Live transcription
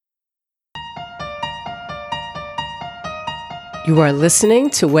You are listening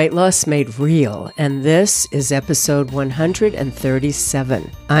to Weight Loss Made Real, and this is episode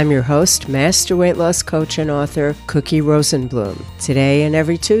 137. I'm your host, Master Weight Loss Coach and author, Cookie Rosenblum. Today and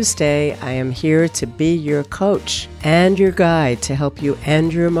every Tuesday, I am here to be your coach and your guide to help you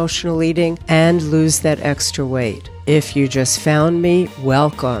end your emotional eating and lose that extra weight. If you just found me,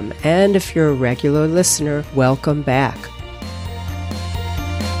 welcome. And if you're a regular listener, welcome back.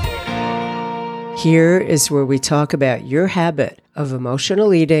 Here is where we talk about your habit of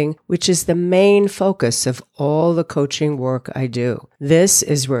emotional eating, which is the main focus of all the coaching work I do. This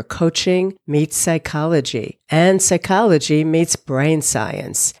is where coaching meets psychology, and psychology meets brain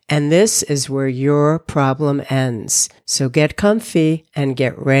science. And this is where your problem ends. So get comfy and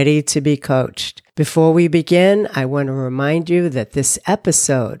get ready to be coached. Before we begin, I want to remind you that this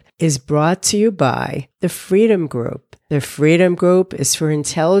episode is brought to you by the Freedom Group. The Freedom Group is for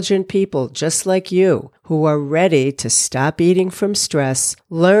intelligent people just like you who are ready to stop eating from stress,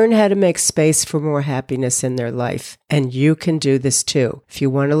 learn how to make space for more happiness in their life. And you can do this too. If you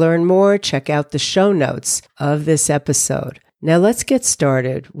want to learn more, check out the show notes of this episode. Now let's get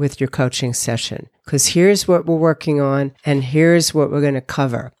started with your coaching session, because here's what we're working on and here's what we're going to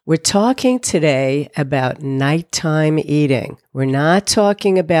cover. We're talking today about nighttime eating. We're not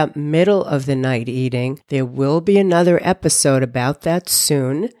talking about middle of the night eating. There will be another episode about that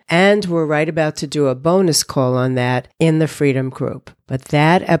soon, and we're right about to do a bonus call on that in the Freedom Group. But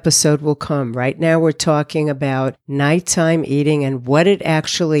that episode will come. Right now we're talking about nighttime eating and what it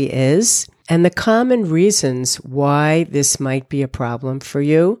actually is, and the common reasons why this might be a problem for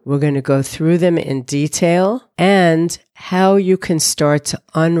you. We're going to go through them in detail and how you can start to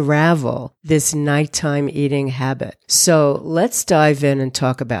unravel this nighttime eating habit. So let's dive in and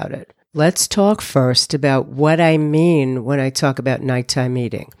talk about it. Let's talk first about what I mean when I talk about nighttime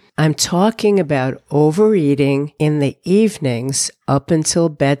eating. I'm talking about overeating in the evenings up until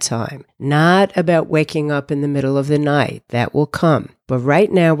bedtime, not about waking up in the middle of the night. That will come. But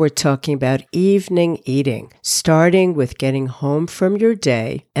right now we're talking about evening eating, starting with getting home from your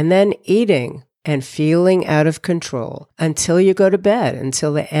day and then eating and feeling out of control until you go to bed,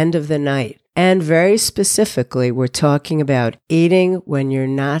 until the end of the night. And very specifically, we're talking about eating when you're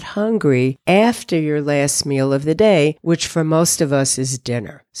not hungry after your last meal of the day, which for most of us is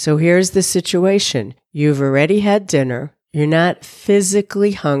dinner. So here's the situation. You've already had dinner. You're not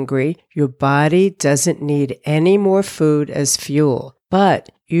physically hungry. Your body doesn't need any more food as fuel, but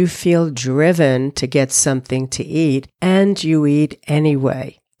you feel driven to get something to eat, and you eat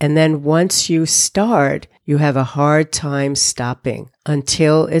anyway. And then once you start, you have a hard time stopping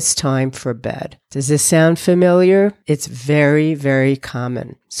until it's time for bed. Does this sound familiar? It's very, very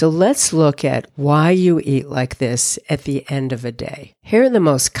common. So let's look at why you eat like this at the end of a day. Here are the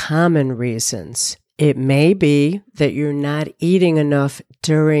most common reasons. It may be that you're not eating enough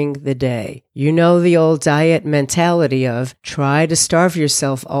during the day. You know the old diet mentality of try to starve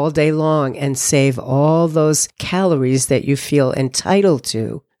yourself all day long and save all those calories that you feel entitled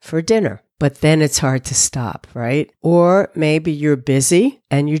to for dinner. But then it's hard to stop, right? Or maybe you're busy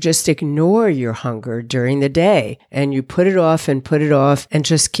and you just ignore your hunger during the day and you put it off and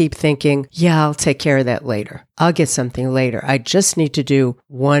just keep thinking, yeah, I'll take care of that later. I'll get something later. I just need to do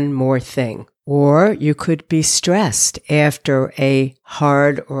one more thing. Or you could be stressed after a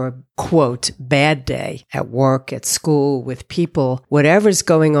hard or, quote, bad day at work, at school, with people, whatever's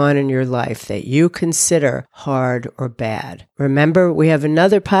going on in your life that you consider hard or bad. Remember, we have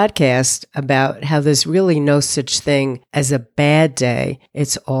another podcast about how there's really no such thing as a bad day.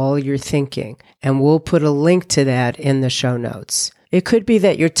 It's all your thinking. And we'll put a link to that in the show notes. It could be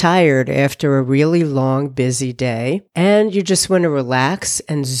that you're tired after a really long, busy day, and you just want to relax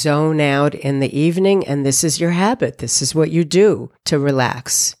and zone out in the evening, and this is your habit. This is what you do to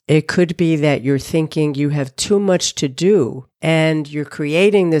relax. It could be that you're thinking you have too much to do, and you're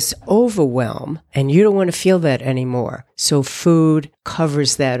creating this overwhelm, and you don't want to feel that anymore. So food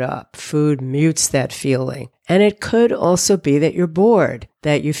covers that up. Food mutes that feeling. And it could also be that you're bored,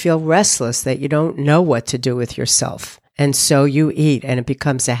 that you feel restless, that you don't know what to do with yourself. And so you eat, and it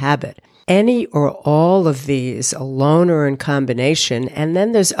becomes a habit. Any or all of these, alone or in combination, and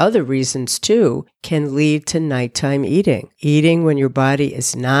then there's other reasons too, can lead to nighttime eating. Eating when your body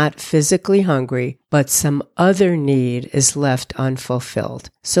is not physically hungry, but some other need is left unfulfilled.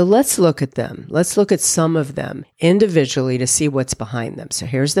 So let's look at them. Let's look at some of them individually to see what's behind them. So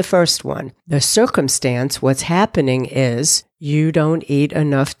here's the first one. The circumstance, what's happening is you don't eat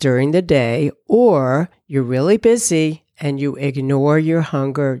enough during the day, or you're really busy and you ignore your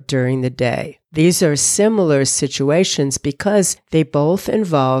hunger during the day. These are similar situations because they both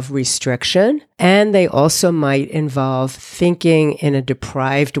involve restriction and they also might involve thinking in a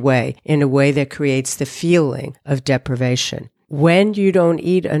deprived way, in a way that creates the feeling of deprivation. When you don't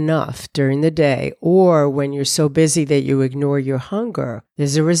eat enough during the day, or when you're so busy that you ignore your hunger,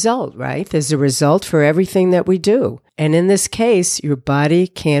 there's a result, right? There's a result for everything that we do. And in this case, your body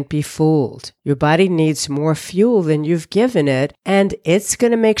can't be fooled. Your body needs more fuel than you've given it, and it's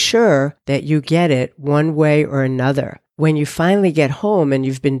going to make sure that you get it one way or another. When you finally get home and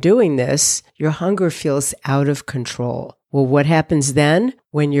you've been doing this, your hunger feels out of control. Well, what happens then?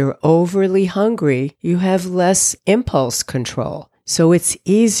 When you're overly hungry, you have less impulse control. So it's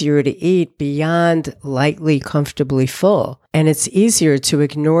easier to eat beyond lightly comfortably full. And it's easier to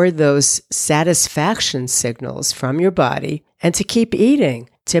ignore those satisfaction signals from your body and to keep eating,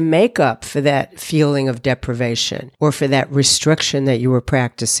 to make up for that feeling of deprivation or for that restriction that you were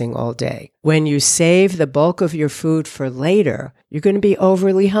practicing all day. When you save the bulk of your food for later, you're going to be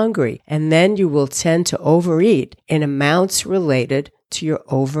overly hungry, and then you will tend to overeat in amounts related to your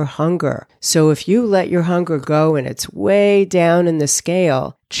overhunger. So if you let your hunger go and it's way down in the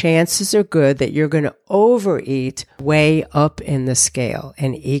scale, chances are good that you're going to overeat way up in the scale,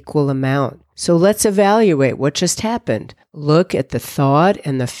 an equal amount. So let's evaluate what just happened. Look at the thought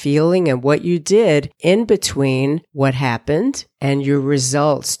and the feeling and what you did in between what happened and your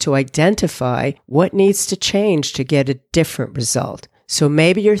results to identify what needs to change to get a different result. So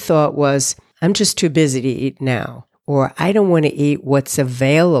maybe your thought was, I'm just too busy to eat now. Or I don't want to eat what's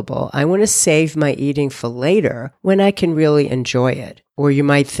available. I want to save my eating for later when I can really enjoy it. Or you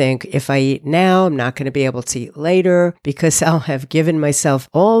might think, if I eat now, I'm not going to be able to eat later because I'll have given myself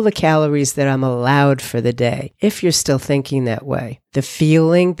all the calories that I'm allowed for the day, if you're still thinking that way. The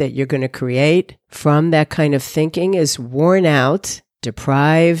feeling that you're going to create from that kind of thinking is worn out,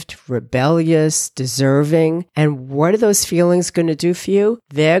 deprived, rebellious, deserving. And what are those feelings going to do for you?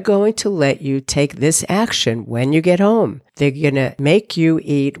 They're going to let you take this action when you get home. They're going to make you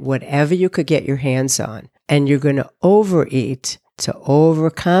eat whatever you could get your hands on. And you're going to overeat to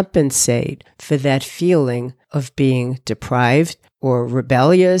overcompensate for that feeling of being deprived or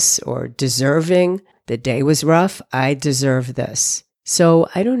rebellious or deserving. The day was rough. I deserve this. So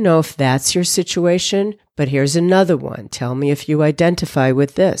I don't know if that's your situation, but here's another one. Tell me if you identify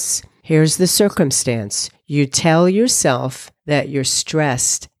with this. Here's the circumstance. You tell yourself that you're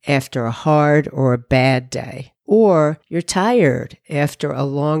stressed after a hard or a bad day, or you're tired after a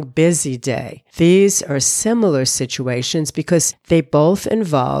long, busy day. These are similar situations because they both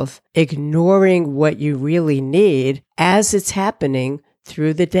involve ignoring what you really need as it's happening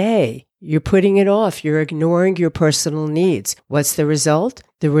through the day. You're putting it off. You're ignoring your personal needs. What's the result?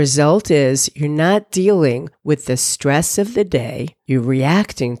 The result is you're not dealing with the stress of the day. You're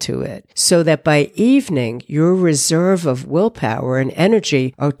reacting to it so that by evening, your reserve of willpower and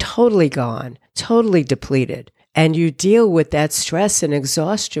energy are totally gone, totally depleted. And you deal with that stress and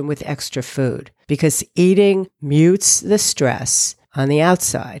exhaustion with extra food because eating mutes the stress on the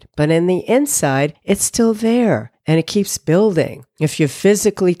outside, but in the inside, it's still there. And it keeps building. If you're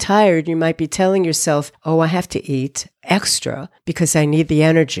physically tired, you might be telling yourself, oh, I have to eat extra because I need the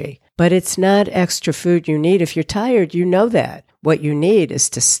energy. But it's not extra food you need. If you're tired, you know that. What you need is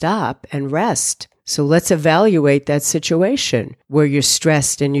to stop and rest. So let's evaluate that situation where you're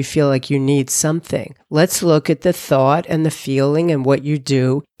stressed and you feel like you need something. Let's look at the thought and the feeling and what you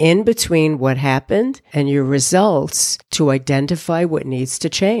do in between what happened and your results to identify what needs to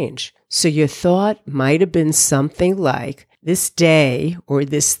change. So your thought might have been something like, this day or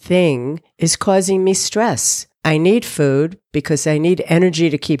this thing is causing me stress. I need food because I need energy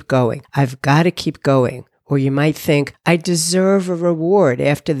to keep going. I've got to keep going. Or you might think, I deserve a reward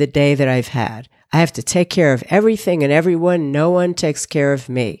after the day that I've had. I have to take care of everything and everyone. No one takes care of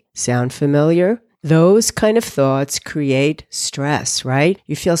me. Sound familiar? Those kind of thoughts create stress, right?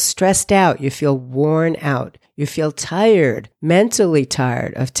 You feel stressed out. You feel worn out. You feel tired, mentally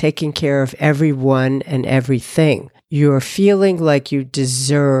tired of taking care of everyone and everything. You're feeling like you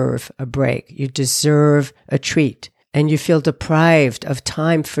deserve a break. You deserve a treat. And you feel deprived of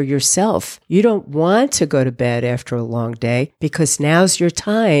time for yourself. You don't want to go to bed after a long day because now's your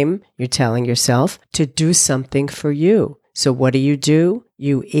time, you're telling yourself, to do something for you. So what do?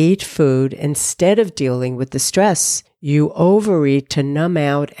 You eat food instead of dealing with the stress. You overeat to numb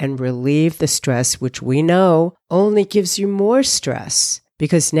out and relieve the stress, which we know only gives you more stress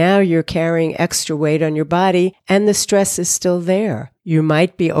because now you're carrying extra weight on your body and the stress is still there. You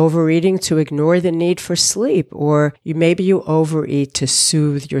might be overeating to ignore the need for sleep, or maybe you overeat to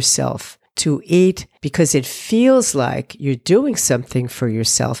soothe yourself, to eat because it feels like you're doing something for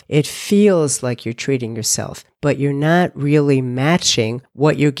yourself. It feels like you're treating yourself, but you're not really matching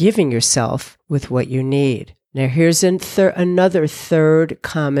what you're giving yourself with what you need. Now, here's another third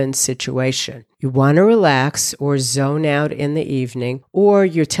common situation. You want to relax or zone out in the evening, or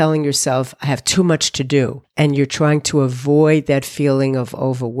you're telling yourself, I have too much to do, and you're trying to avoid that feeling of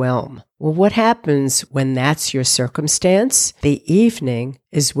overwhelm. Well, what happens when that's your circumstance? The evening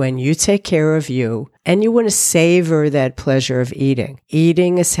is when you take care of you, and you want to savor that pleasure of eating.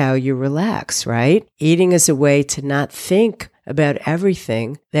 Eating is how you relax, right? Eating is a way to not think about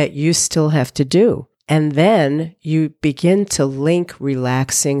everything that you still have to do. And then you begin to link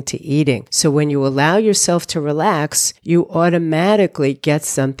relaxing to eating. So when you allow yourself to relax, you automatically get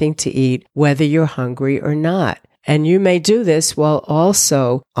something to eat, whether you're hungry or not. And you may do this while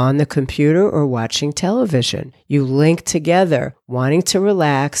also on the computer or watching television. You link together wanting to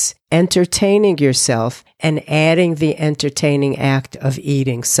relax, entertaining yourself, and adding the entertaining act of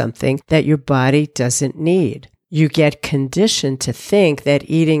eating something that your body doesn't need. You get conditioned to think that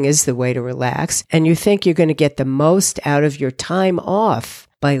eating is the way to relax, and you think you're going to get the most out of your time off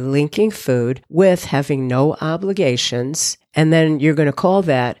by linking food with having no obligations, and then you're going to call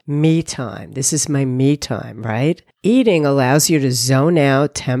that me time. This is my me time, right? Eating allows you to zone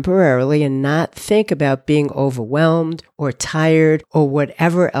out temporarily and not think about being overwhelmed or tired or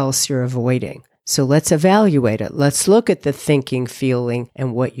whatever else you're avoiding. So let's evaluate it. Let's look at the thinking, feeling,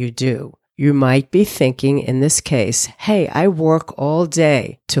 and what you do. You might be thinking in this case, hey, I work all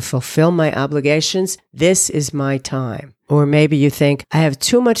day to fulfill my obligations. This is my time. Or maybe you think, I have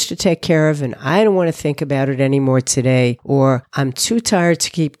too much to take care of and I don't want to think about it anymore today. Or I'm too tired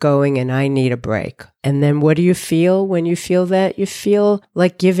to keep going and I need a break. And then what do you feel when you feel that? You feel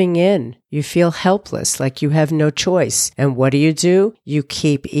like giving in. You feel helpless, like you have no choice. And what do? You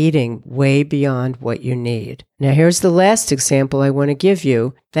keep eating way beyond what you need. Now, here's the last example I want to give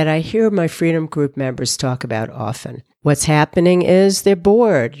you that I hear my Freedom Group members talk about often. What's happening is they're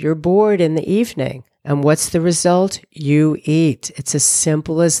bored. You're bored in the evening. And what's the result? You eat. It's as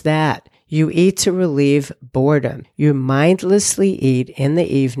simple as that. You eat to relieve boredom. You mindlessly eat in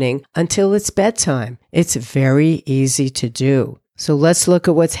the evening until it's bedtime. It's very easy to do. So let's look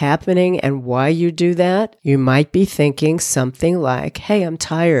at what's happening and why you do that. You might be thinking something like, hey, I'm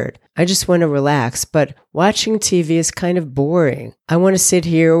tired. I just want to relax, but watching TV is kind of boring. I want to sit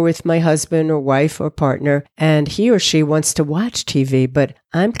here with my husband or wife or partner, and he or she wants to watch TV, but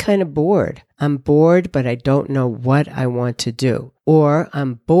I'm kind of bored. I'm bored, but I don't know what I want to do. Or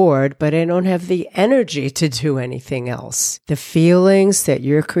I'm bored, but I don't have the energy to do anything else. The feelings that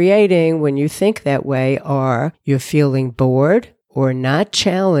you're creating when you think that way are you're feeling bored, or not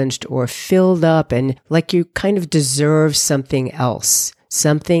challenged or filled up and like you kind of deserve something else,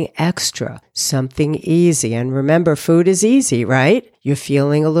 something extra, something easy. And remember, food is easy, right? You're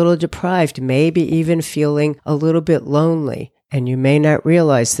feeling a little deprived, maybe even feeling a little bit lonely, and you may not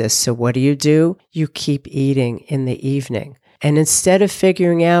realize this. So what do? You keep eating in the evening. And instead of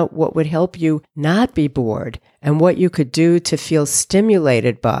figuring out what would help you not be bored and what you could do to feel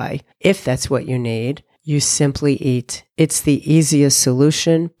stimulated by, if that's what you need, you simply eat. It's the easiest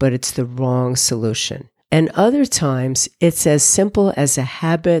solution, but it's the wrong solution. And other times, it's as simple as a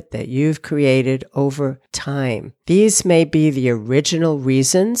habit that you've created over time. These may be the original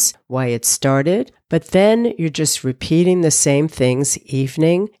reasons why it started, but then you're just repeating the same things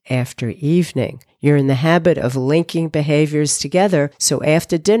evening after evening. You're in the habit of linking behaviors together, so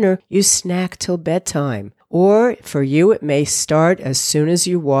after dinner, you snack till bedtime. Or for you, it may start as soon as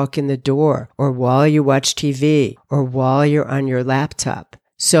you walk in the door, or while you watch TV, or while you're on your laptop.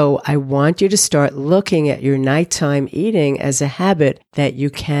 So I want you to start looking at your nighttime eating as a habit that you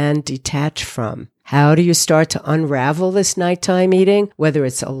can detach from. How do you start to unravel this nighttime eating, whether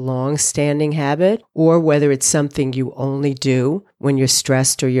it's a long-standing habit or whether it's something you only do when you're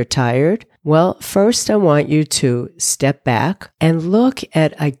stressed or you're tired? Well, first I want you to step back and look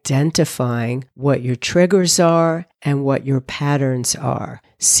at identifying what your triggers are and what your patterns are.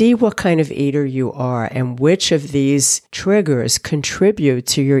 See what kind of eater you are and which of these triggers contribute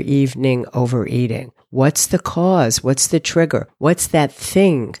to your evening overeating. What's the cause? What's the trigger? What's that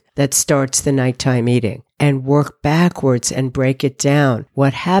thing that starts the nighttime eating? And work backwards and break it down.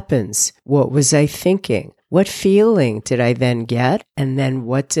 What happens? What was I thinking? What feeling did I then get? And then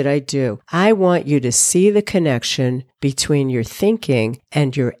what did I do? I want you to see the connection between your thinking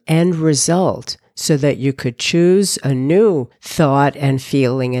and your end result so that you could choose a new thought and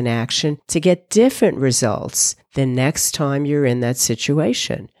feeling and action to get different results the next time you're in that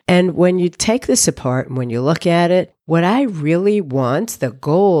situation. And when you take this apart and when you look at it, what I really want, the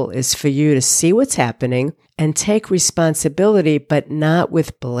goal is for you to see what's happening and take responsibility, but not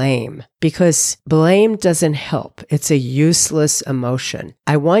with blame, because blame doesn't help. It's a useless emotion.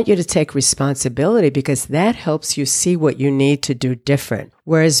 I want you to take responsibility because that helps you see what you need to do different.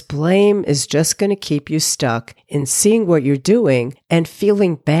 Whereas blame is just going to keep you stuck in seeing what you're doing and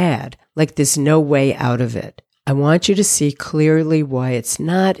feeling bad, like there's no way out of it. I want you to see clearly why it's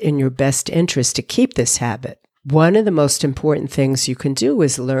not in your best interest to keep this habit. One of the most important things you can do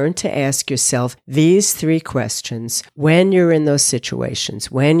is learn to ask yourself these 3 questions when you're in those situations,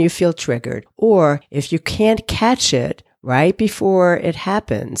 when you feel triggered, or if you can't catch it right before it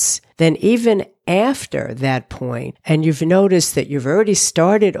happens, then even after that point, and you've noticed that you've already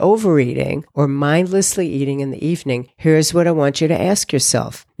started overeating or mindlessly eating in the evening, here's what I want you to ask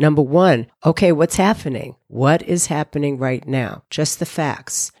yourself. Number 1, okay, what's happening? What is happening right now? Just the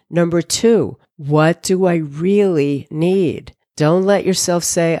facts. Number 2, what do I really need? Don't let yourself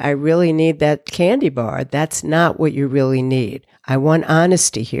say, I really need that candy bar. That's not what you really need. I want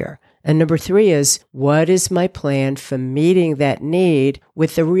honesty here. And number 3 is, what is my plan for meeting that need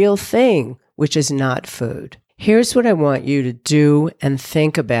with the real thing, which is not food? Here's what I want you to do and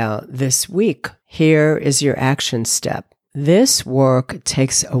think about this week. Here is your action step. This work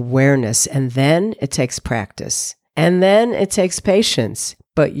takes awareness, and then it takes practice. And then it takes patience.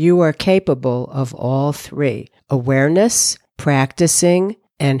 But you are capable of all 3: awareness, practicing,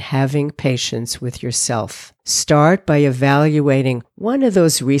 and having patience with yourself. Start by evaluating one of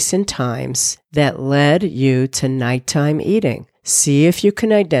those recent times that led you to nighttime eating. See if you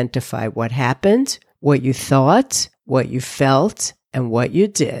can identify what happened, what you thought, what you felt, and what you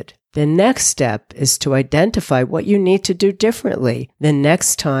did. The next step is to identify what you need to do differently the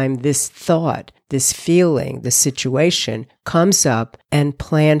next time this thought, this feeling, the situation comes up, and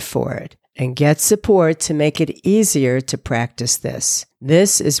plan for it. And get support to make it easier to practice this.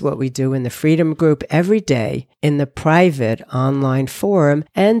 This is what we do in the Freedom Group every day, in the private online forum,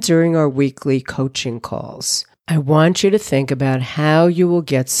 and during our weekly coaching calls. I want you to think about how you will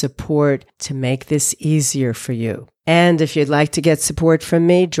get support to make this easier for you. And if you'd like to get support from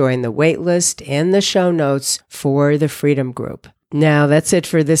me, join the waitlist in the show notes for the Freedom Group. Now, that's it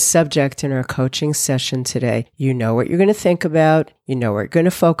for this subject in our coaching session today. You know what you're going to think about, you know what you're going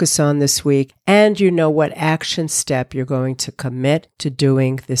to focus on this week, and you know what action step you're going to commit to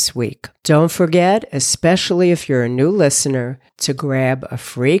doing this week. Don't forget, especially if you're a new listener, to grab a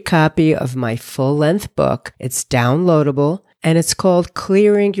free copy of my full-length book. It's downloadable, and it's called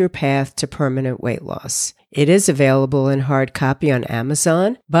Clearing Your Path to Permanent Weight Loss. It is available in hard copy on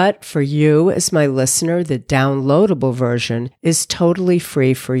Amazon, but for you as my listener, the downloadable version is totally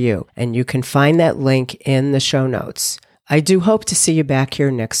free for you, and you can find that link in the show notes. I do hope to see you back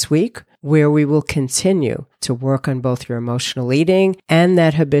here next week, where we will continue to work on both your emotional eating and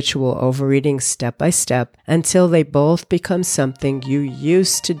that habitual overeating step by step until they both become something you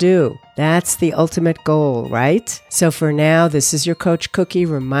used to do. That's the ultimate goal, right? So for now, this is your Coach Cookie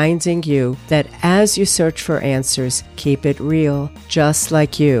reminding you that as you search for answers, keep it real, just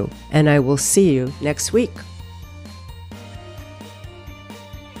like you. And I will see you next week.